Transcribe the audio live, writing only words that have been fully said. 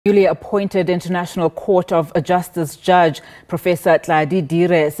Newly appointed International Court of Justice Judge Professor Tladi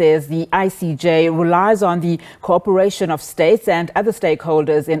Dire says the ICJ relies on the cooperation of states and other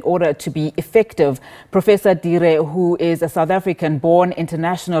stakeholders in order to be effective. Professor Dire, who is a South African-born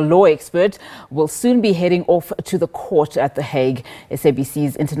international law expert, will soon be heading off to the court at The Hague.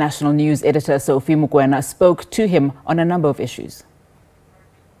 SABC's international news editor Sophie Mokoena spoke to him on a number of issues.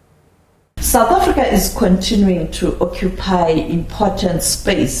 South Africa is continuing to occupy important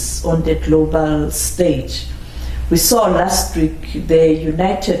space on the global stage. We saw last week the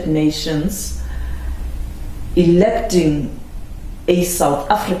United Nations electing a South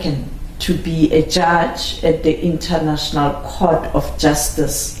African to be a judge at the International Court of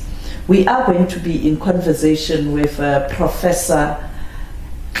Justice. We are going to be in conversation with Professor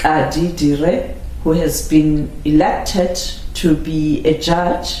Tladi Dire, who has been elected to be a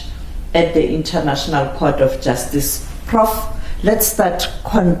judge at the International Court of Justice. Prof, let's start.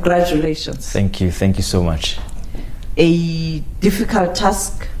 Congratulations. Thank you so much. A difficult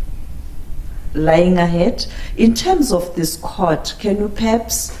task lying ahead. In terms of this court, can you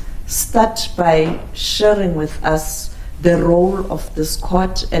perhaps start by sharing with us the role of this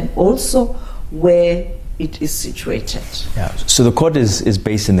court and also where it is situated? Yeah, so the court is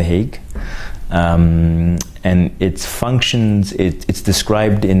based in The Hague. And its functions, it's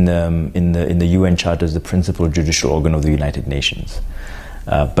described in the UN Charter as the principal judicial organ of the United Nations.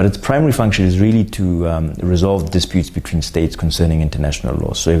 But its primary function is really to resolve disputes between states concerning international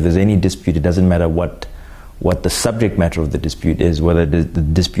law. So if there's any dispute, it doesn't matter what the subject matter of the dispute is, whether the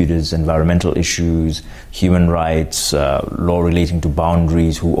dispute is environmental issues, human rights, law relating to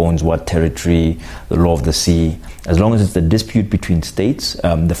boundaries, who owns what territory, the law of the sea. As long as it's a dispute between states,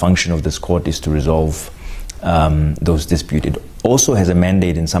 the function of this court is to resolve those disputes. It also has a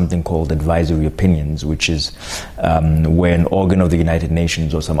mandate in something called advisory opinions, which is where an organ of the United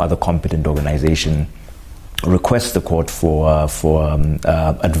Nations or some other competent organization requests the court for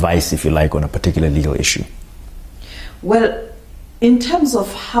advice, if you like, on a particular legal issue. Well, in terms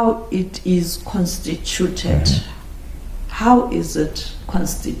of how it is constituted, how is it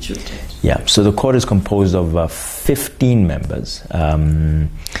constituted? Yeah, so the court is composed of 15 members. And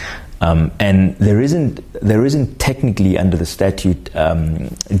there isn't technically under the statute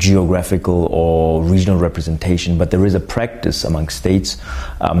geographical or regional representation, but there is a practice among states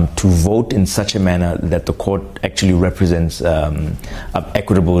to vote in such a manner that the court actually represents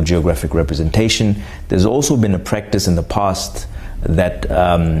equitable geographic representation. There's also been a practice in the past that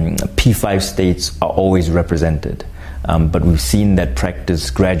P5 states are always represented. But we've seen that practice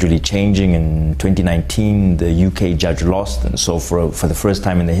gradually changing. In 2019, the UK judge lost, and so for the first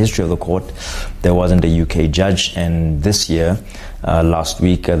time in the history of the court, there wasn't a UK judge. And this year, last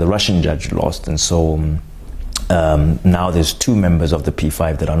week, the Russian judge lost, and so now there's 2 members of the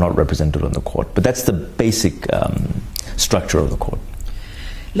P5 that are not represented on the court. But that's the basic structure of the court.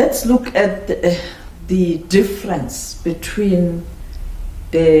 Let's look at the difference between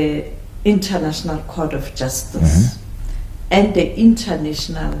the International Court of Justice and the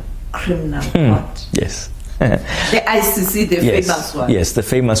International Criminal Court. Yes. The ICC, the famous one. Yes, the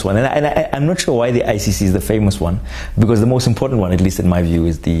famous one. And I'm not sure why the ICC is the famous one, because the most important one, at least in my view,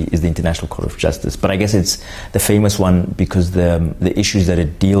 is the International Court of Justice. But I guess it's the famous one because the issues that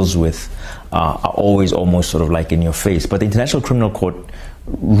it deals with are always almost sort of like in your face. But the International Criminal Court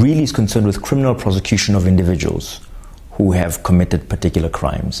really is concerned with criminal prosecution of individuals who have committed particular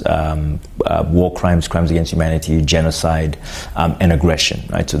crimes, war crimes, crimes against humanity, genocide, and aggression.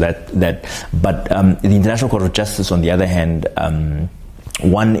 Right. So but the International Court of Justice, on the other hand,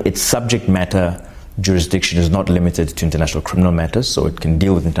 its subject matter jurisdiction is not limited to international criminal matters. So it can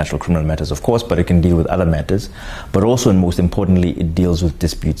deal with international criminal matters, of course, but it can deal with other matters. But also, and most importantly, it deals with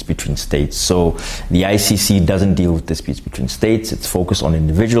disputes between states. So the ICC doesn't deal with disputes between states. It's focused on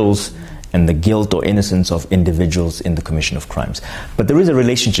individuals and the guilt or innocence of individuals in the commission of crimes. But there is a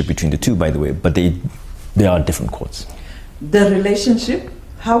relationship between the two, by the way, but they are different courts. The relationship,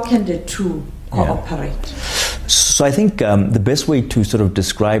 how can the two cooperate? Yeah. So I think the best way to sort of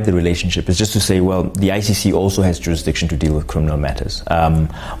describe the relationship is just to say, well, the ICC also has jurisdiction to deal with criminal matters.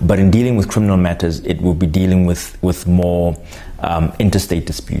 But in dealing with criminal matters, it will be dealing with more interstate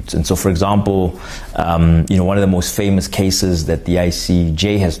disputes. And so, for example, one of the most famous cases that the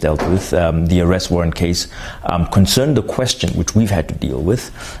ICJ has dealt with, the arrest warrant case, concerned the question, which we've had to deal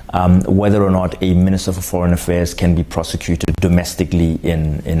with, whether or not a Minister for Foreign Affairs can be prosecuted domestically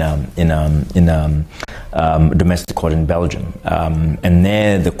in domestic court in Belgium. And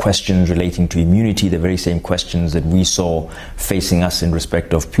there, the questions relating to immunity, the very same questions that we saw facing us in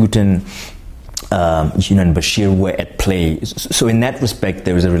respect of Putin, and Bashir were at play. So in that respect,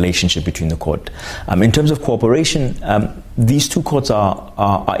 there is a relationship between the court. In terms of cooperation, these two courts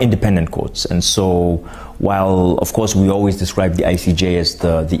are independent courts. And so while, of course, we always describe the ICJ as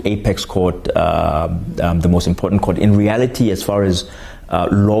the apex court, the most important court, in reality, as far as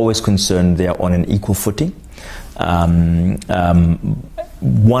law is concerned, they are on an equal footing.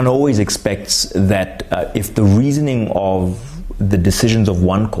 One always expects that if the reasoning of the decisions of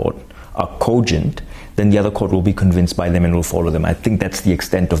one court are cogent, then the other court will be convinced by them and will follow them. I think that's the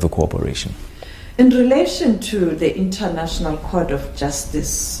extent of the cooperation. In relation to the International Court of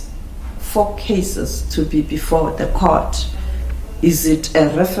Justice, for cases to be before the court, is it a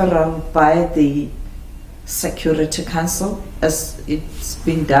referral by the Security Council, as it's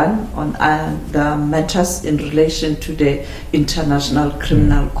been done on the matters in relation to the International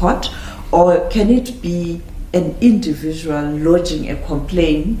Criminal Court, or can it be an individual lodging a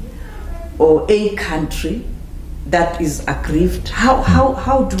complaint or a country that is aggrieved?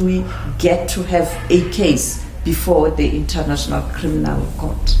 How do we get to have a case before the International Criminal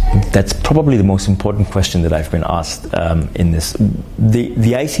Court? That's probably the most important question that I've been asked in this. The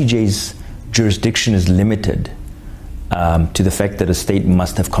ICJ's jurisdiction is limited to the fact that a state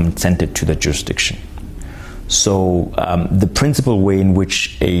must have consented to the jurisdiction. So the principal way in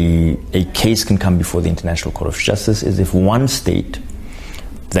which a case can come before the International Court of Justice is if one state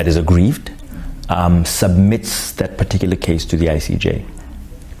that is aggrieved submits that particular case to the ICJ.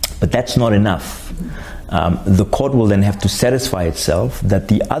 But that's not enough. The court will then have to satisfy itself that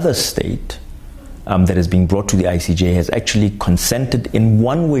the other state that is being brought to the ICJ has actually consented in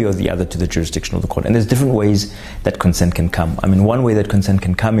one way or the other to the jurisdiction of the court. And there's different ways that consent can come. I mean, one way that consent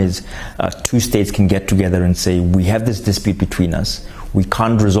can come is two states can get together and say, we have this dispute between us, we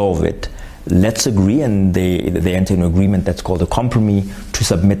can't resolve it, let's agree, and they enter an agreement that's called a compromise to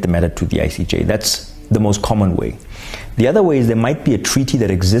submit the matter to the ICJ. That's the most common way. The other way is there might be a treaty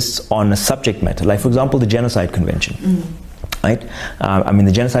that exists on a subject matter, like for example the Genocide Convention. Right? I mean,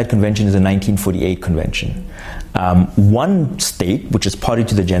 the Genocide Convention is a 1948 convention. One state, which is party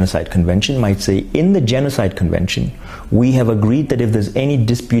to the Genocide Convention, might say, in the Genocide Convention, we have agreed that if there's any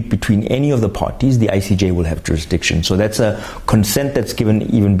dispute between any of the parties, the ICJ will have jurisdiction. So that's a consent that's given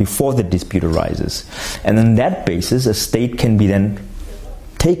even before the dispute arises. And on that basis, a state can be then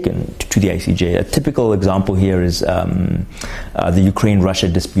taken to the ICJ. A typical example here is the Ukraine-Russia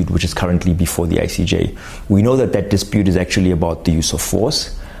dispute, which is currently before the ICJ. We know that that dispute is actually about the use of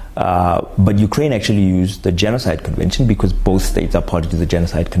force, but Ukraine actually used the Genocide Convention because both states are party to the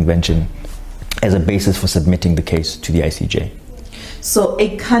Genocide Convention as a basis for submitting the case to the ICJ. So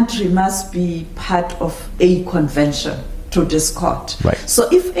a country must be part of a convention to this court. Right. So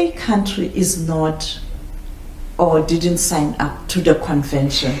if a country is not or didn't sign up to the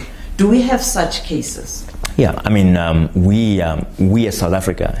convention, do we have such cases? Yeah, I mean, we as South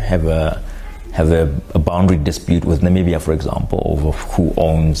Africa have a boundary dispute with Namibia, for example, over who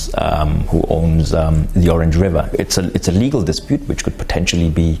owns the Orange River. It's a legal dispute which could potentially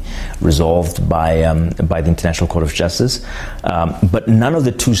be resolved by the International Court of Justice, but none of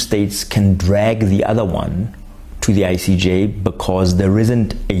the two states can drag the other one to the ICJ because there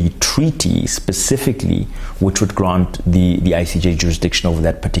isn't a treaty specifically which would grant the ICJ jurisdiction over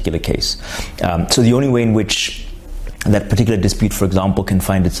that particular case. So the only way in which that particular dispute, for example, can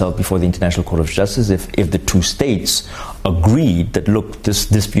find itself before the International Court of Justice if the two states agreed that, look, this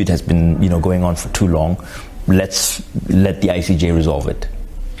dispute has been going on for too long, let's let the ICJ resolve it.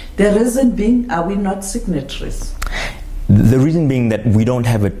 The reason being, are we not signatories? The reason being that we don't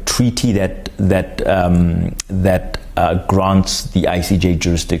have a treaty that grants the ICJ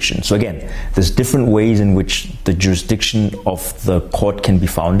jurisdiction. So again, there's different ways in which the jurisdiction of the court can be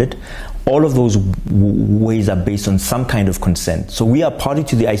founded. All of those ways are based on some kind of consent. So we are party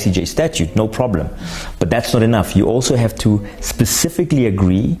to the ICJ statute, no problem. But that's not enough. You also have to specifically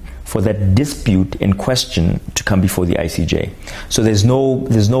agree for that dispute in question to come before the ICJ. So there's no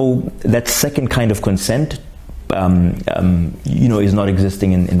that second kind of consent is not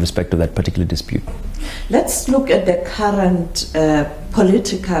existing in respect of that particular dispute. Let's look at the current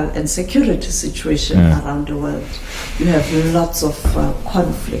political and security situation around the world. You have lots of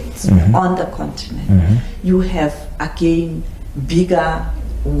conflicts on the continent. You have, again, bigger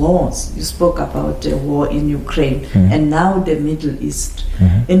wars. You spoke about the war in Ukraine and now the Middle East.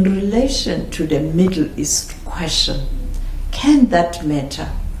 In relation to the Middle East question, can that matter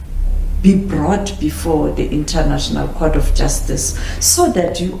be brought before the International Court of Justice so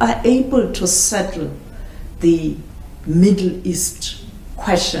that you are able to settle the Middle East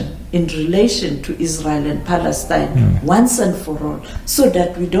question in relation to Israel and Palestine once and for all, so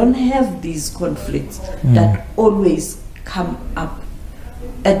that we don't have these conflicts that always come up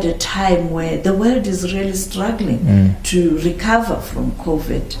at a time where the world is really struggling to recover from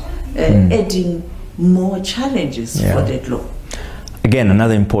COVID, adding more challenges for the globe. Again,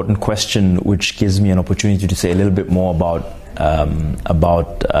 another important question, which gives me an opportunity to say a little bit more about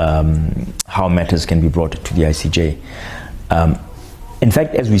how matters can be brought to the ICJ. In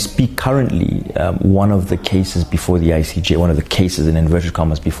fact, as we speak currently, one of the cases before the ICJ, one of the cases in inverted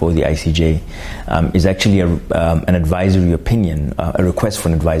commas before the ICJ, is actually an advisory opinion, a request for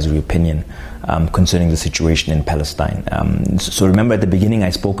an advisory opinion concerning the situation in Palestine. So remember at the beginning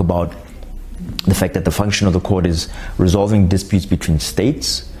I spoke about the fact that the function of the court is resolving disputes between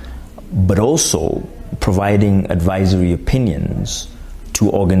states, but also providing advisory opinions to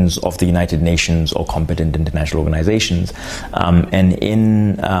organs of the United Nations or competent international organizations. And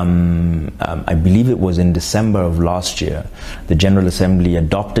in, I believe it was in December of last year, the General Assembly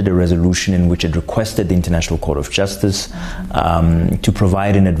adopted a resolution in which it requested the International Court of Justice to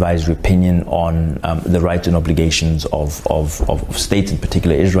provide an advisory opinion on the rights and obligations of states, in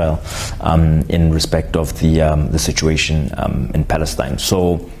particular Israel, in respect of the situation in Palestine.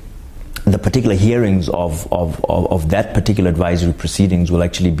 So the particular hearings of that particular advisory proceedings will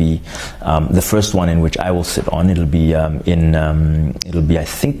actually be the first one in which I will sit on. It'll be it'll be I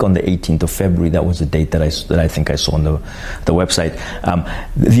think on the 18th of February. That was the date that I think I saw on the website.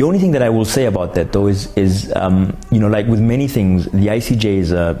 The only thing that I will say about that though is you know, like with many things, the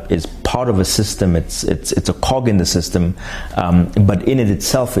ICJ is part of a system. It's a cog in the system, but in it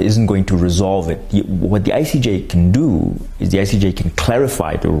itself it isn't going to resolve it. What the ICJ can do is the ICJ can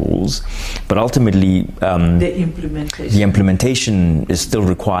clarify the rules, but ultimately the implementation is still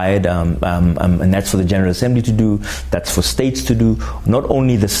required, and that's for the General Assembly to do, that's for states to do, not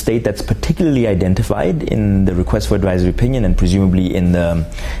only the state that's particularly identified in the request for advisory opinion and presumably in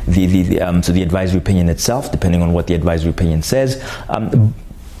so the advisory opinion itself, depending on what the advisory opinion says,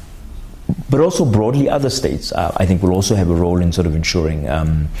 but also broadly other states, I think, will also have a role in sort of ensuring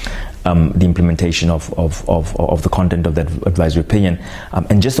the implementation of the content of that advisory opinion.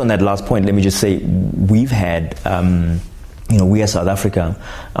 And just on that last point, let me just say, we've had, you know, we as South Africa,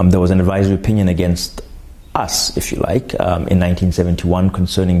 there was an advisory opinion against us, if you like, in 1971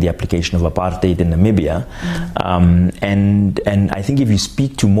 concerning the application of apartheid in Namibia. And I think if you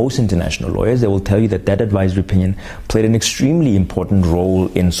speak to most international lawyers, they will tell you that that advisory opinion played an extremely important role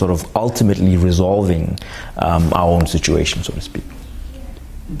in sort of ultimately resolving our own situation, so to speak.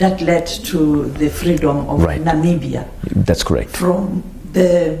 That led to the freedom of Namibia. That's correct. From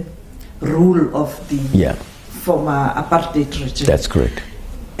the rule of the former apartheid regime. That's correct.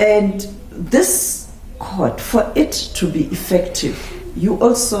 And this court, for it to be effective, you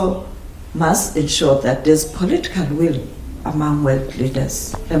also must ensure that there's political will among world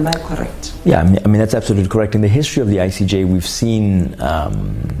leaders. Am I correct? Yeah, I mean that's absolutely correct. In the history of the ICJ, we've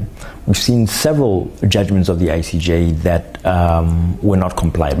seen several judgments of the ICJ that were not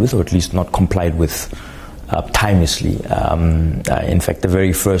complied with, or at least not complied with timelessly. In fact, the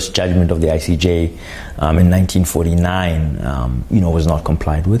very first judgment of the ICJ in 1949, you know, was not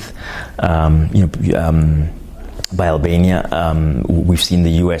complied with. You know, by Albania. We've seen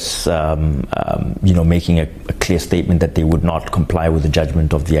the U.S. You know, making a clear statement that they would not comply with the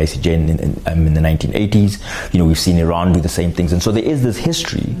judgment of the ICJ in the 1980s. You know, we've seen Iran do the same things, and so there is this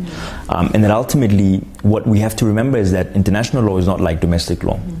history. And then ultimately, what we have to remember is that international law is not like domestic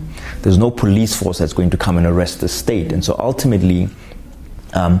law. There's no police force that's going to come and arrest the state, and so ultimately,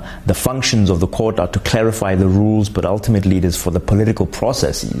 the functions of the court are to clarify the rules, but ultimately it is for the political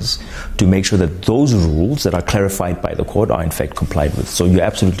processes to make sure that those rules that are clarified by the court are in fact complied with. So you're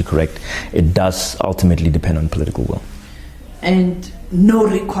absolutely correct. It does ultimately depend on political will. And no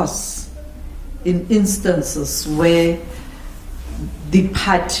recourse in instances where the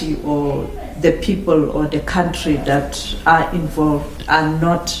party or the people or the country that are involved are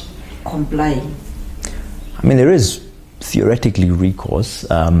not complying. I mean, there is theoretically recourse.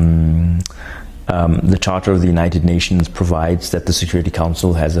 The Charter of the United Nations provides that the Security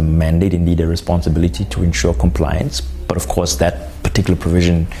Council has a mandate, indeed a responsibility, to ensure compliance. But of course, that particular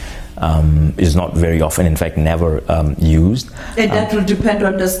provision is not very often, in fact, never used. And that will depend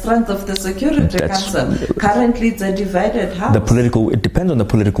on the strength of the Security Council. Currently, it's a divided house. It depends on the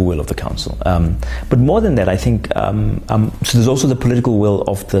political will of the Council. But more than that, I think, so there's also the political will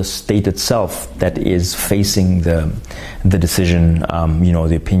of the state itself that is facing the decision, you know,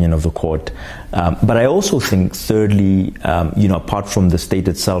 the opinion of the court. But I also think, thirdly, apart from the state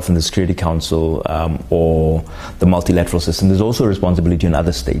itself and the Security Council or the multilateral system, there's also a responsibility on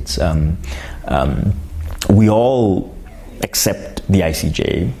other states. We all accept the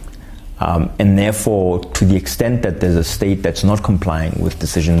ICJ, and therefore, to the extent that there's a state that's not complying with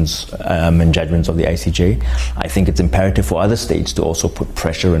decisions and judgments of the ICJ, I think it's imperative for other states to also put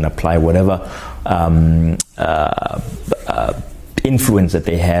pressure and apply whatever influence that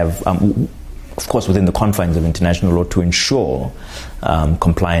they have, of course, within the confines of international law, to ensure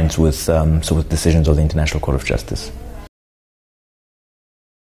compliance with decisions of the International Court of Justice.